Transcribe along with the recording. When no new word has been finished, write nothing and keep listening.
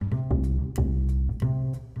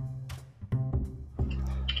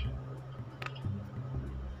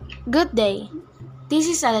Good day. This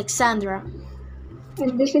is Alexandra.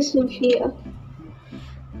 And this is Sophia.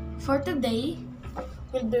 For today,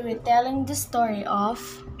 we'll be retelling the story of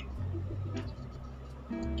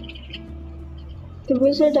The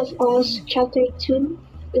Wizard of Oz, Chapter 2,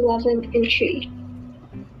 11 and 3.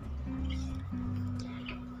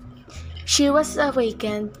 She was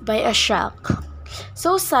awakened by a shock,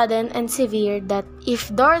 so sudden and severe that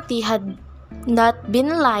if Dorothy had not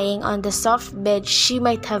been lying on the soft bed, she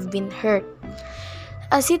might have been hurt.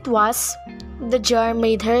 As it was, the jar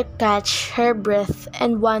made her catch her breath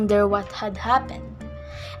and wonder what had happened.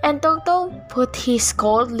 And Toto put his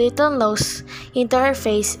cold little nose into her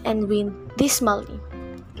face and winked dismally.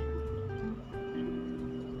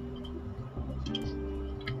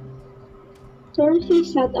 Dorothy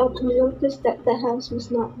sat up and noticed that the house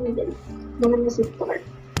was not hidden, nor was it dark,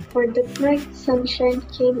 for the bright sunshine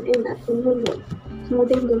came in at the window,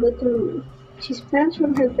 flooding the little room. She sprang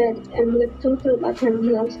from her bed and with Toto at her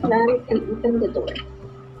heels ran and opened the door.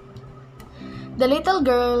 The little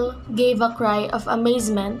girl gave a cry of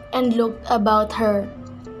amazement and looked about her,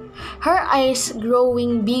 her eyes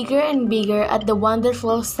growing bigger and bigger at the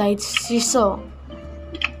wonderful sights she saw.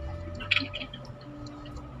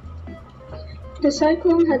 The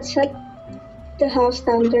cyclone had set the house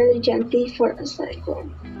down very gently for a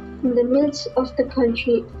cyclone. In the midst of the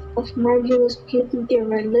country of marvelous beauty there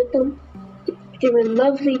were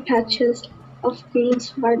lovely patches of green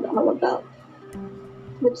sward all about,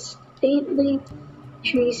 with stately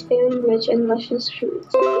trees bearing rich and luscious fruits.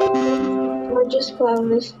 Gorgeous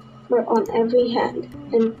flowers were on every hand,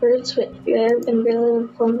 and birds with rare and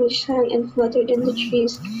brilliant plumage sang and fluttered in the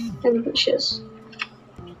trees and bushes.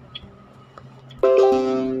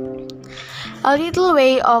 A little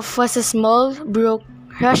way off was a small brook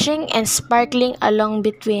rushing and sparkling along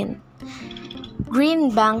between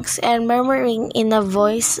green banks and murmuring in a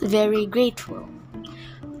voice very grateful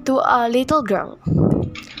to a little girl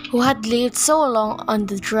who had lived so long on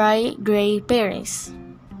the dry gray prairies.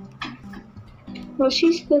 While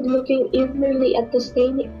she stood looking eagerly at the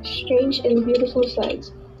strange and beautiful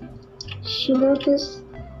sights, she noticed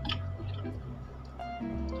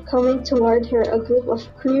coming toward her a group of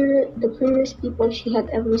the queerest people she had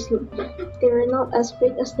ever seen. They were not as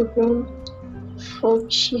big as the grown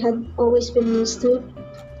folk she had always been used to,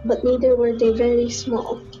 but neither were they very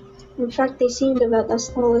small. In fact, they seemed about as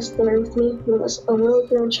tall as Dorothy, who was a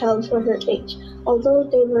well-grown child for her age, although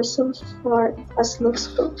they were so far as looks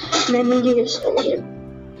go, many years older.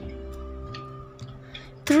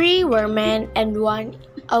 3 were men and 1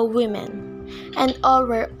 a woman, and all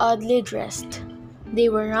were oddly dressed. They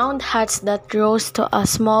were round hats that rose to a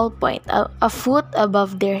small point a foot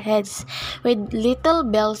above their heads, with little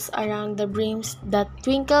bells around the brims that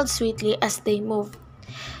twinkled sweetly as they moved.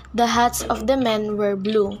 The hats of the men were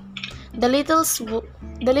blue. The little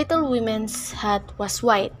woman's hat was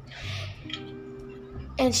white,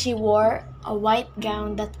 and she wore a white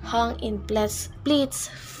gown that hung in pleats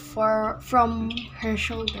from her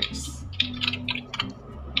shoulders.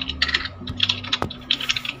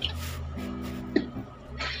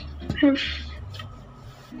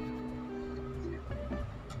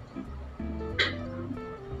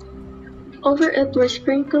 Over it were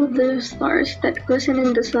sprinkled little stars that glistened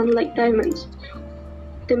in the sun like diamonds.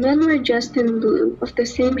 The men were dressed in blue, of the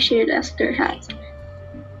same shade as their hats,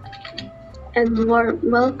 and wore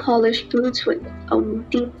well-polished boots with a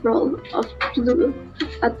deep roll of blue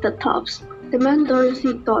at the tops. The men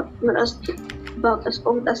Dorothy thought were about as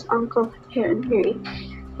old as Uncle Henry,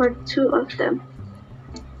 for 2 of them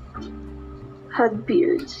had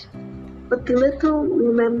beards, but the little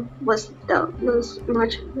woman was doubtless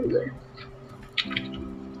much older.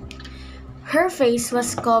 Her face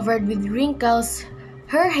was covered with wrinkles,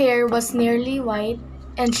 her hair was nearly white,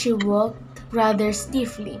 and she walked rather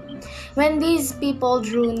stiffly. When these people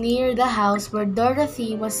drew near the house where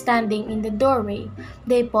Dorothy was standing in the doorway,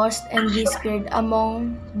 they paused and whispered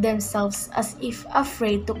among themselves as if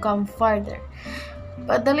afraid to come farther.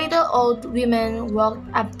 But the little old woman walked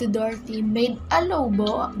up to Dorothy, made a low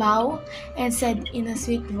bow, and said in a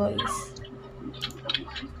sweet voice,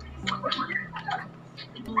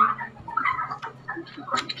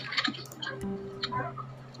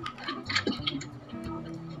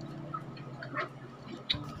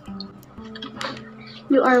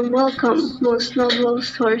 "You are welcome, most noble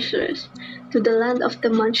sorceress, to the land of the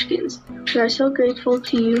Munchkins. We are so grateful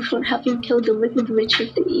to you for having killed the wicked witch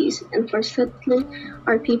of the East and for setting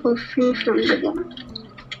our people free from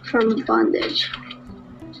bondage."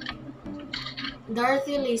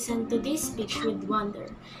 Dorothy listened to this speech with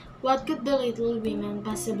wonder. What could the little woman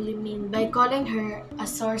possibly mean by calling her a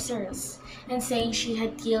sorceress and saying she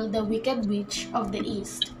had killed the wicked witch of the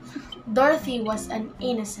East? Dorothy was an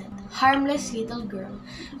innocent, harmless little girl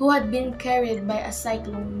who had been carried by a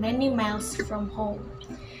cyclone many miles from home,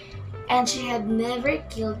 and she had never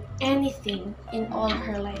killed anything in all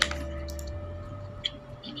her life.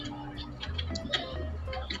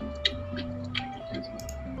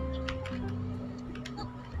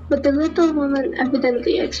 But the little woman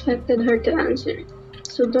evidently expected her to answer.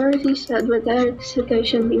 So Dorothy said without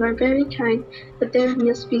hesitation, "You are very kind, but there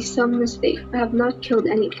must be some mistake. I have not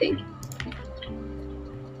killed anything."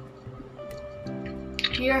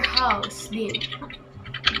 Your house did.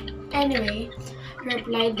 Anyway,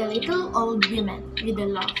 replied the little old woman with a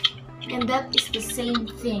laugh. And that is the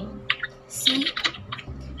same thing. See?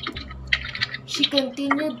 She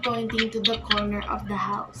continued, pointing to the corner of the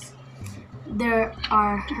house. There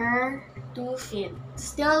are her 2 feet,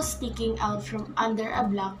 still sticking out from under a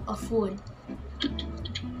block of wood.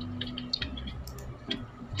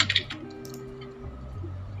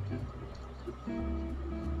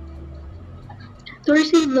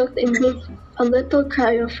 Dorothy looked and gave a little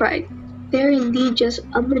cry of fright. There indeed, just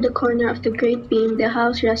under the corner of the great beam the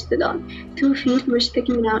house rested on, 2 feet were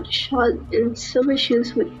sticking out, shod in silver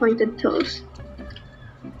shoes with pointed toes.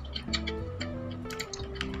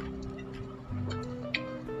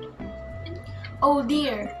 Oh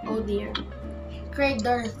dear, cried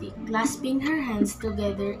Dorothy, clasping her hands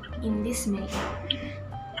together in dismay.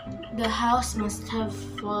 The house must have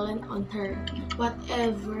fallen on her.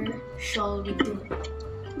 Whatever shall we do?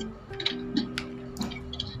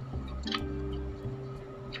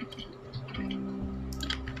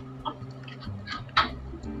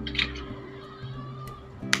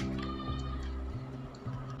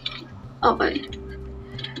 Okay.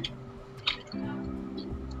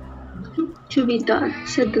 "To be done,"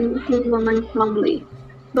 said the little woman calmly.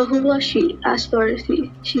 "But who was she?" asked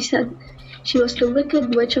Dorothy. "She said she was the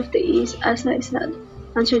wicked witch of the East, as I said,"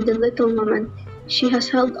 answered the little woman. "She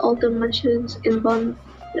has held all the Munchkins in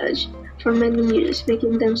bondage for many years,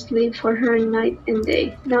 making them slave for her night and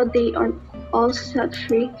day. Now they are all set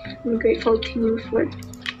free and grateful to you for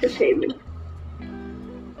the favor."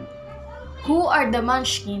 Who are the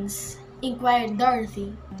Munchkins? Inquired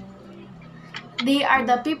Dorothy. They are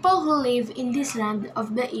the people who live in this land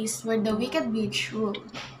of the East where the wicked witch ruled.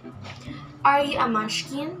 Are you a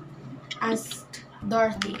Munchkin? Asked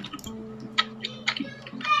Dorothy.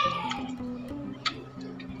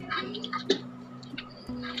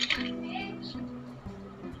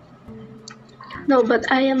 "No, but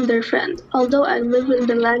I am their friend. Although I live in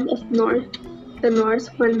the land of the North,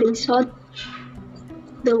 when they saw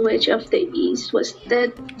the witch of the East was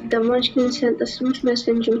dead, the Munchkin sent a swift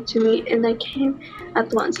messenger to me, and I came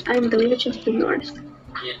at once. I am the witch of the North."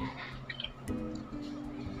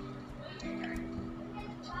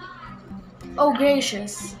 Oh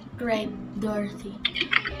gracious, cried Dorothy.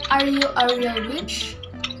 Are you a real witch?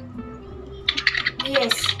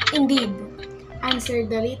 Yes, indeed,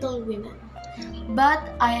 answered the little woman.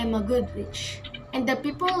 But I am a good witch, and the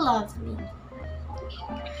people love me.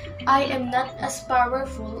 I am not as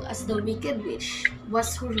powerful as the wicked witch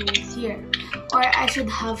was who ruled here, or I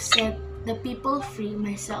should have set the people free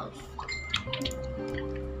myself.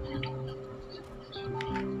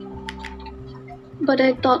 "But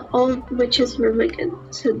I thought all witches were wicked,"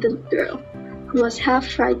 said the girl, who was half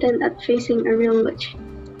frightened at facing a real witch.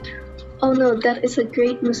 "Oh no, that is a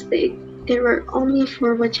great mistake. There were only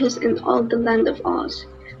 4 witches in all the land of Oz,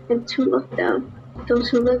 and 2 of them,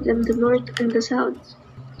 those who lived in the North and the South,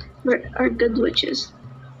 are good witches.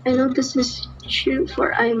 I know this is true,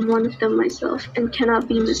 for I am one of them myself, and cannot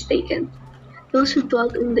be mistaken. Those who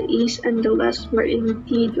dwelt in the East and the West were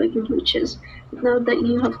indeed wicked witches, but now that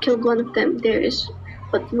you have killed one of them, there is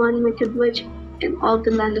but one wicked witch in all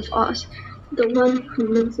the land of Oz, the one who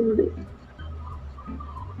lives in the..."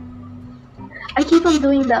 I keep on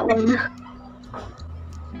doing that one.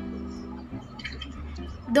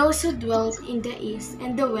 Those who dwelt in the East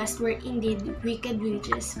and the West were indeed wicked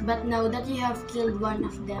witches, but now that you have killed one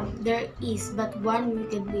of them, there is but one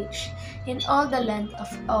wicked witch in all the land of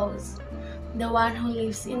Oz, the one who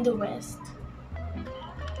lives in the West.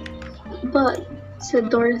 "But," said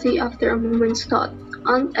Dorothy after a moment's thought,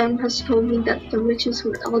 "Aunt Em has told me that the witches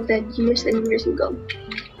were all dead years and years ago."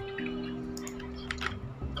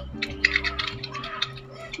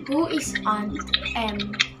 Who is Aunt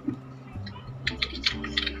Em?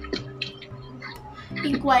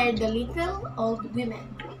 Inquired the little old woman.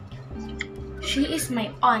 She is my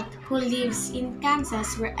aunt who lives in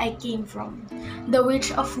Kansas where I came from. The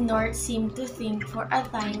witch of North seemed to think for a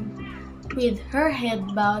time with her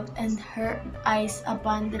head bowed and her eyes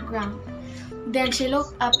upon the ground. Then she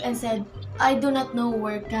looked up and said, I do not know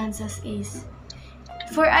where Kansas is,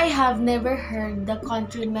 for I have never heard the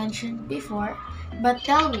country mentioned before. But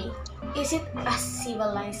tell me, is it a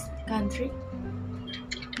civilized country?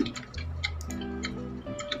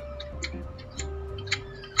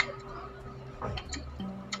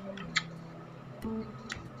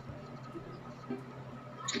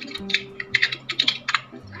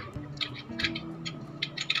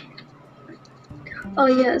 Oh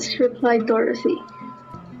yes, replied Dorothy.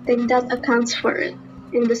 Then that accounts for it.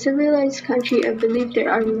 In the civilized country I believe there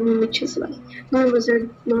are no witches left, nor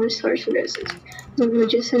wizards, nor sorceresses, nor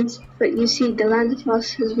magicians, but you see, the land of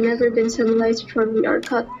Oz has never been civilized, for we are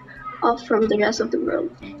cut off from the rest of the world.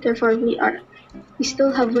 Therefore we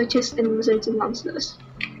still have witches and wizards amongst us.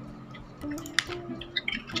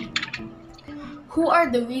 Who are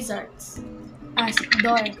the wizards? Asked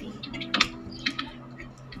Dorothy.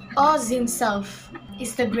 Oz himself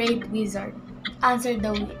is the great wizard, answered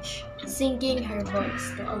the witch, sinking her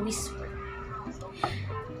voice to a whisper.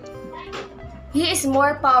 He is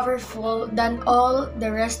more powerful than all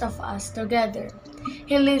the rest of us together.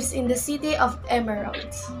 He lives in the City of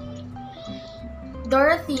Emeralds.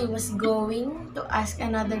 Dorothy was going to ask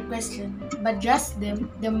another question, but just then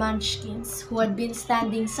the Munchkins, who had been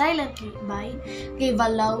standing silently by, gave a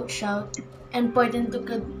loud shout and pointed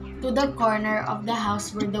to the corner of the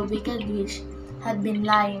house where the Wicked Witch had been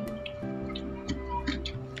lying.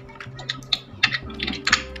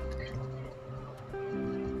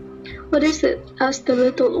 What is it? Asked the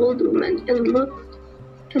little old woman, and looked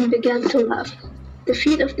and began to laugh. The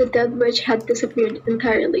feet of the dead witch had disappeared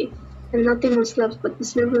entirely, and nothing was left but the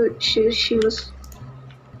silver shoes.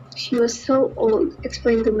 She was so old,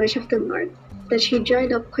 explained the witch of the north, that she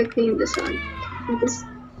dried up quickly in the sun. And this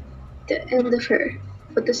the end of her.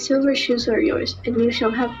 But the silver shoes are yours, and you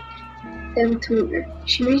shall have them to wear.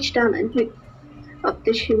 She reached down and picked up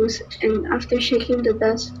the shoes, and after shaking the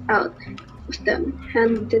dust out of them,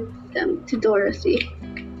 handed them to Dorothy.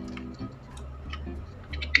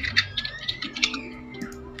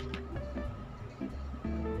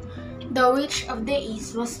 The Witch of the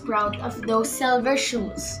East was proud of those silver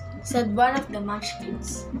shoes, said one of the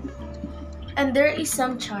Munchkins. And there is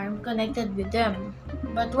some charm connected with them,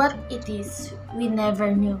 but what it is, we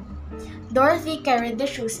never knew. Dorothy carried the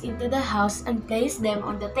shoes into the house and placed them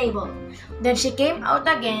on the table. Then she came out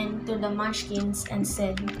again to the Munchkins and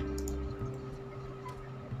said,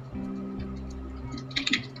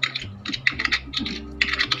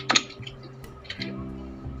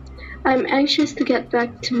 I am anxious to get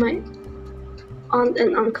back to my aunt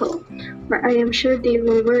and uncle, where I am sure they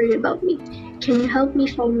will worry about me. Can you help me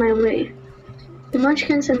find my way? The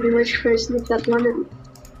Munchkins and the witch first looked at one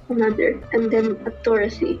another, and then at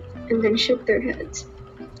Dorothy, and then shook their heads.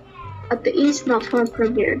 At the east, not far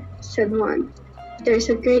from here, said one, there is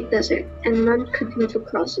a great desert, and none could live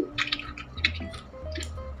across it.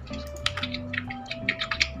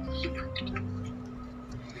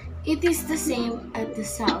 It is the same at the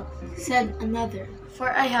south, said another,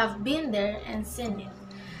 for I have been there and seen it.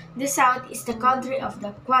 The south is the country of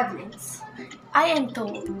the Quadlings. I am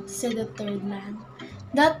told, said the third man,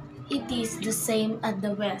 that it is the same at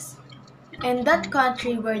the west. And that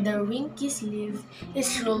country where the Winkies live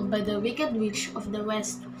is ruled by the Wicked Witch of the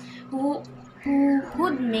West, who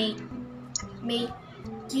would make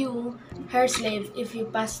you her slave if you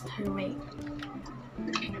passed her way.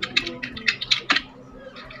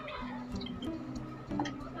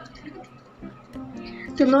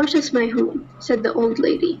 The north is my home, said the old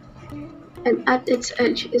lady, and at its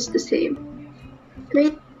edge is the same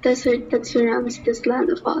great desert that surrounds this land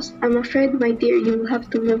of Oz. I'm afraid, my dear, you will have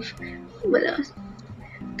to live with us.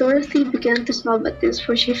 Dorothy began to sob at this,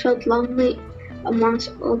 for she felt lonely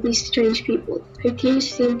amongst all these strange people. Her tears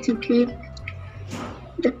seemed to grieve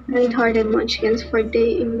the kind-hearted Munchkins, for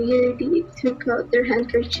they immediately took out their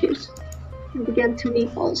handkerchiefs and began to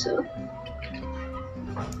weep also.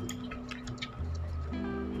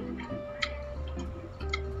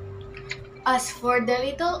 As for the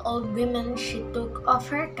little old woman, she took off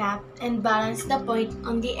her cap and balanced the point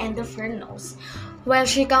on the end of her nose, while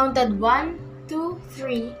she counted 1, 2,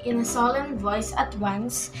 3 in a solemn voice at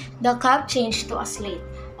once. The cap changed to a slate,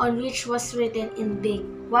 on which was written in big,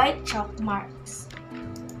 white chalk marks,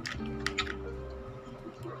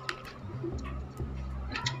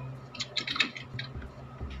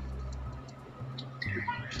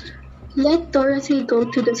 Let Dorothy go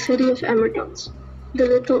to the City of Emeralds. The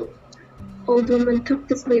little old woman took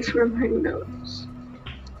the slate from her nose,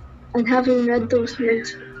 and having read those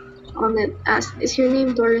words on it, asked, Is your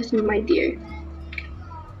name Dorothy, my dear?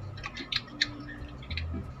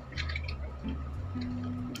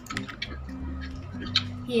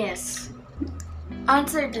 Yes,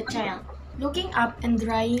 answered the child, looking up and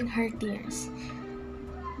drying her tears.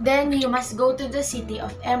 Then you must go to the city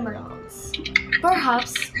of emeralds.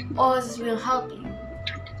 Perhaps Oz will help you.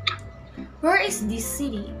 Where is this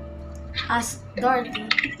city? Asked Dorothy.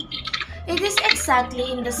 It is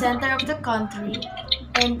exactly in the center of the country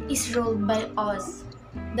and is ruled by Oz,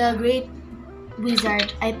 the great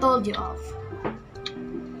wizard I told you of.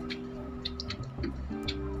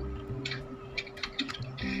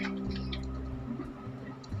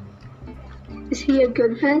 Is he a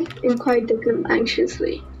good man? Inquired the girl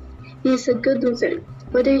anxiously. He is a good wizard.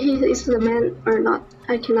 Whether he is a man or not,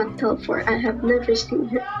 I cannot tell, for I have never seen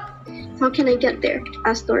him. How can I get there?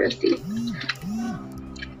 Asked Dorothy.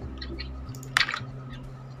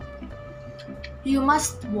 You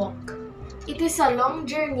must walk. It is a long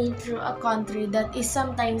journey through a country that is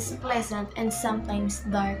sometimes pleasant and sometimes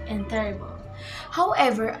dark and terrible.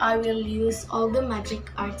 However, I will use all the magic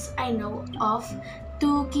arts I know of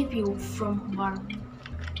to keep you from harm.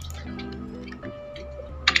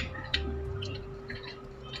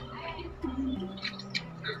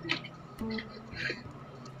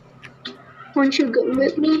 Won't you go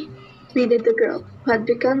with me? Pleaded the girl, who had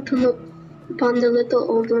begun to look upon the little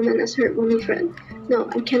old woman as her only friend. No,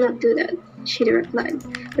 I cannot do that, she replied,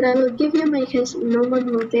 but I will give you my kiss and no one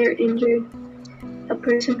will dare injure a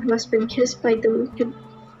person who has been kissed by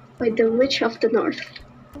the witch of the north.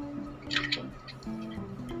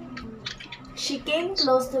 She came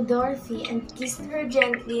close to Dorothy and kissed her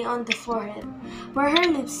gently on the forehead. Where her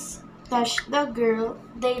lips touched the girl,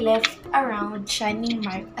 they left a round, shining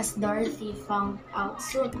mark, as Dorothy found out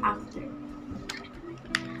soon after.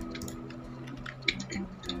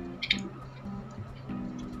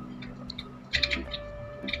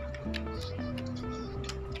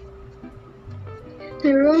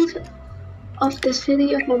 The roof of the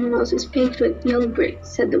city of Emeralds is paved with yellow brick,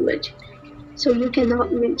 said the witch, so you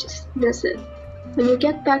cannot miss it. When you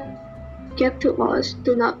get to Oz,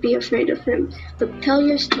 do not be afraid of him, but tell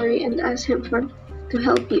your story and ask him to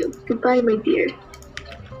help you. Goodbye, my dear.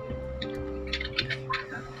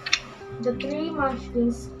 The three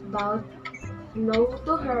munchkins bowed low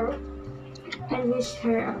to her and wished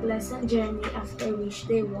her a pleasant journey, after which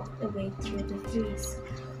they walked away through the trees.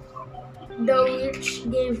 The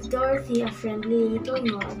witch gave Dorothy a friendly little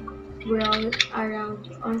nod, whirled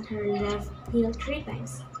around on her left heel 3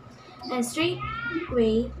 times, and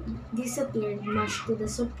straightway disappeared, much to the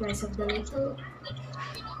surprise of the little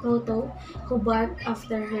Toto, who barked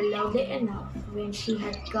after her loudly enough when she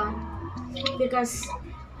had gone, because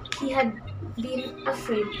he had been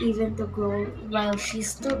afraid even to growl while she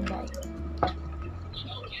stood by.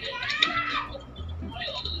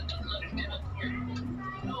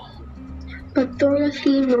 But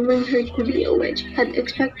Dorothy, knowing her to be a witch, had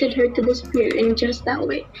expected her to disappear in just that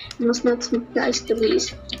way, and was not surprised the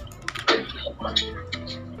least.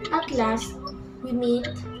 At last, we meet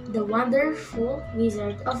the wonderful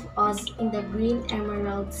Wizard of Oz in the Green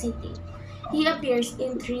Emerald City. He appears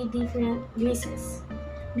in 3 different guises.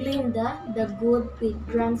 Glinda, the good pig,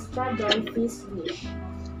 grants Dorothy's wish.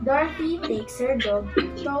 Dorothy takes her dog,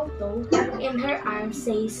 Toto, in her arms,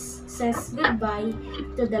 says goodbye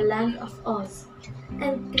to the land of Oz,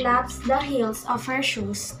 and claps the heels of her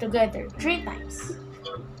shoes together 3 times.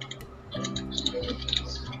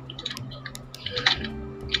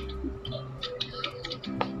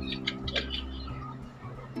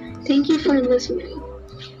 Thank you for listening.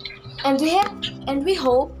 And we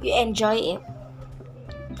hope you enjoy it.